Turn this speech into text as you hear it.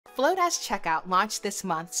Flodesk Checkout launched this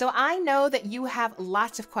month, so I know that you have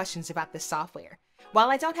lots of questions about this software.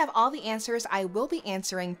 While I don't have all the answers, I will be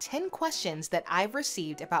answering 10 questions that I've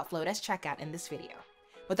received about Flodesk Checkout in this video.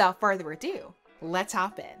 Without further ado, let's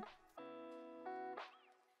hop in.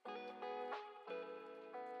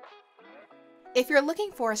 If you're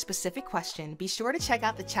looking for a specific question, be sure to check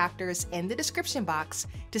out the chapters in the description box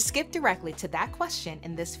to skip directly to that question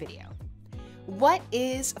in this video. What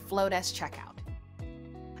is Flodesk Checkout?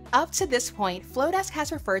 Up to this point, Flodesk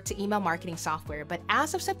has referred to email marketing software, but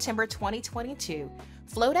as of September 2022,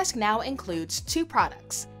 Flodesk now includes two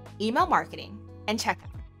products, email marketing and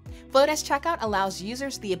checkout. Flodesk Checkout allows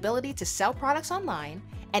users the ability to sell products online,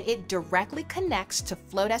 and it directly connects to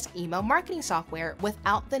Flodesk email marketing software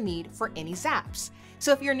without the need for any zaps.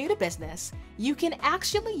 So if you're new to business, you can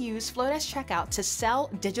actually use Flodesk Checkout to sell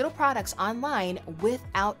digital products online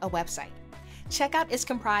without a website. Checkout is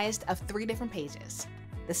comprised of 3 different pages: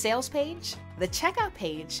 the sales page, the checkout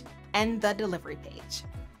page, and the delivery page.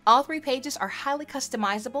 All 3 pages are highly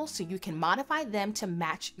customizable, so you can modify them to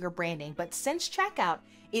match your branding. But since checkout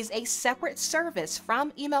is a separate service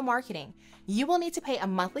from email marketing, you will need to pay a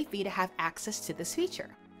monthly fee to have access to this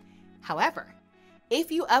feature. However, if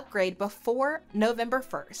you upgrade before November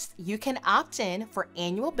 1st, you can opt in for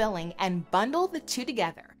annual billing and bundle the two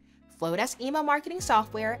together, Flodesk email marketing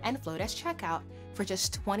software and Flodesk Checkout, for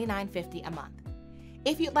just $29.50 a month.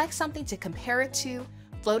 If you'd like something to compare it to,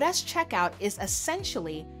 Flodesk Checkout is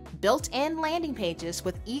essentially built-in landing pages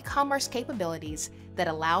with e-commerce capabilities that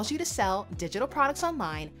allows you to sell digital products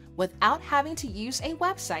online without having to use a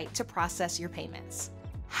website to process your payments.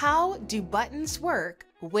 How do buttons work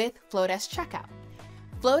with Flodesk Checkout?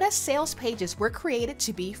 Flodesk sales pages were created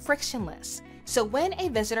to be frictionless. So when a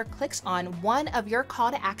visitor clicks on one of your call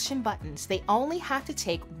to action buttons, they only have to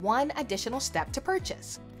take one additional step to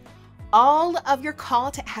purchase. All of your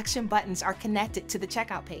call to action buttons are connected to the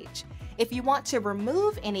checkout page. If you want to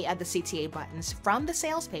remove any of the CTA buttons from the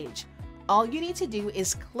sales page, all you need to do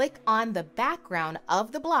is click on the background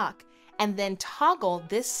of the block and then toggle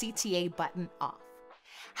this CTA button off.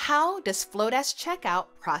 How does Flodesk Checkout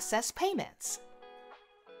process payments?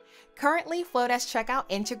 Currently, Flodesk Checkout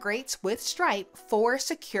integrates with Stripe for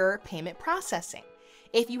secure payment processing.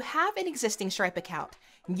 If you have an existing Stripe account,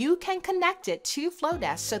 you can connect it to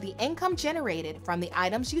Flodesk, so the income generated from the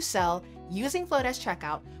items you sell using Flodesk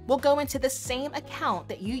Checkout will go into the same account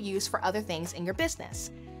that you use for other things in your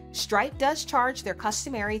business. Stripe does charge their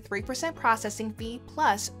customary 3% processing fee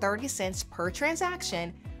plus 30 cents per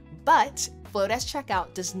transaction, but Flodesk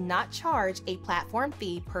Checkout does not charge a platform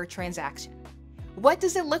fee per transaction. What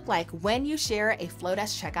does it look like when you share a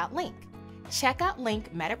Flodesk Checkout link? Checkout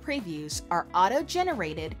link meta previews are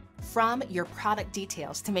auto-generated from your product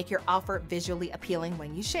details to make your offer visually appealing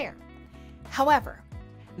when you share. However,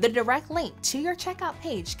 the direct link to your checkout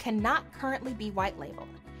page cannot currently be white labeled.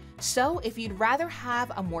 So if you'd rather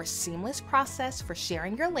have a more seamless process for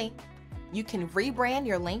sharing your link, you can rebrand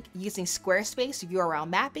your link using Squarespace URL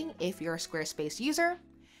mapping if you're a Squarespace user.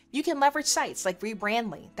 You can leverage sites like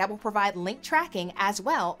Rebrandly that will provide link tracking as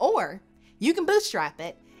well, or you can bootstrap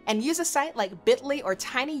it and use a site like Bitly or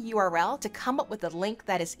TinyURL to come up with a link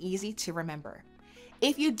that is easy to remember.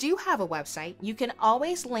 If you do have a website, you can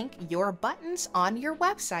always link your buttons on your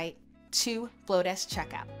website to Flodesk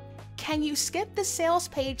Checkout. Can you skip the sales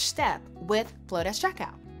page step with Flodesk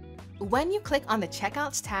Checkout? When you click on the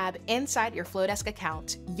Checkouts tab inside your Flodesk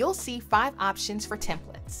account, you'll see 5 options for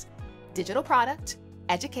templates: digital product,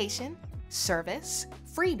 education, service,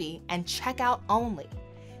 freebie, and checkout only.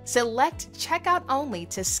 Select Checkout Only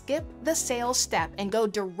to skip the sales step and go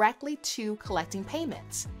directly to collecting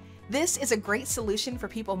payments. This is a great solution for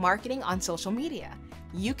people marketing on social media.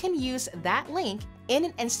 You can use that link in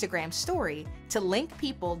an Instagram story to link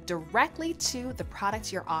people directly to the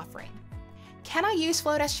products you're offering. Can I use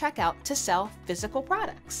Flodesk Checkout to sell physical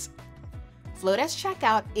products? Flodesk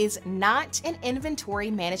Checkout is not an inventory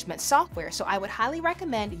management software, so I would highly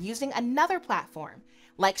recommend using another platform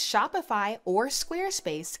like Shopify or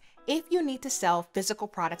Squarespace if you need to sell physical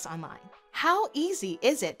products online. How easy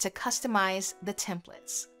is it to customize the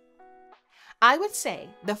templates? I would say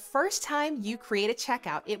the first time you create a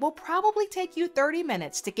checkout, it will probably take you 30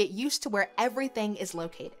 minutes to get used to where everything is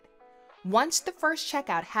located. Once the first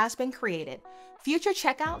checkout has been created, future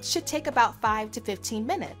checkouts should take about 5 to 15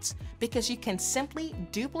 minutes because you can simply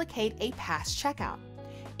duplicate a past checkout.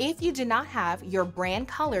 If you do not have your brand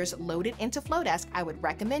colors loaded into Flodesk, I would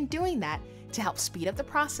recommend doing that to help speed up the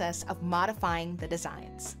process of modifying the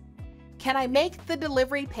designs. Can I make the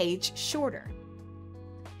delivery page shorter?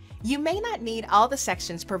 You may not need all the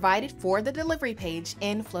sections provided for the delivery page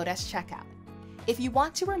in Flodesk Checkout. If you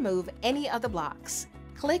want to remove any of the blocks,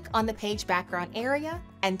 click on the page background area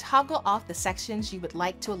and toggle off the sections you would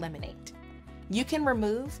like to eliminate. You can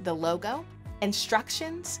remove the logo,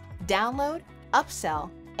 instructions, download, upsell,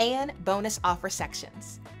 and bonus offer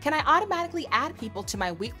sections. Can I automatically add people to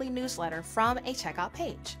my weekly newsletter from a checkout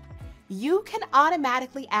page? You can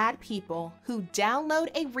automatically add people who download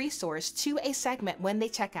a resource to a segment when they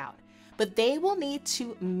check out, but they will need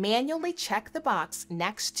to manually check the box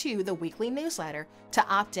next to the weekly newsletter to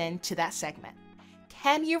opt in to that segment.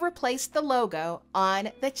 Can you replace the logo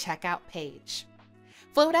on the checkout page?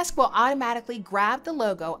 Flodesk will automatically grab the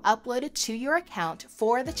logo uploaded to your account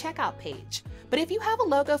for the checkout page. But if you have a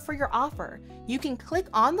logo for your offer, you can click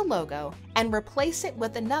on the logo and replace it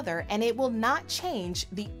with another, and it will not change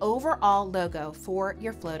the overall logo for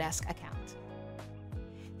your Flodesk account.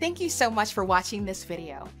 Thank you so much for watching this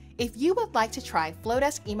video. If you would like to try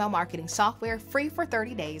Flodesk email marketing software free for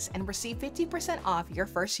 30 days and receive 50% off your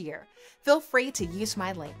first year, feel free to use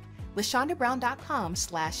my link,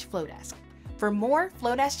 lashondabrown.com/Flodesk. For more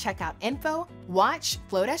Flodesk Checkout info, watch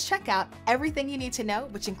Flodesk Checkout Everything You Need to Know,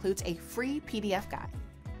 which includes a free PDF guide.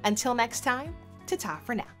 Until next time, ta-ta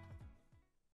for now.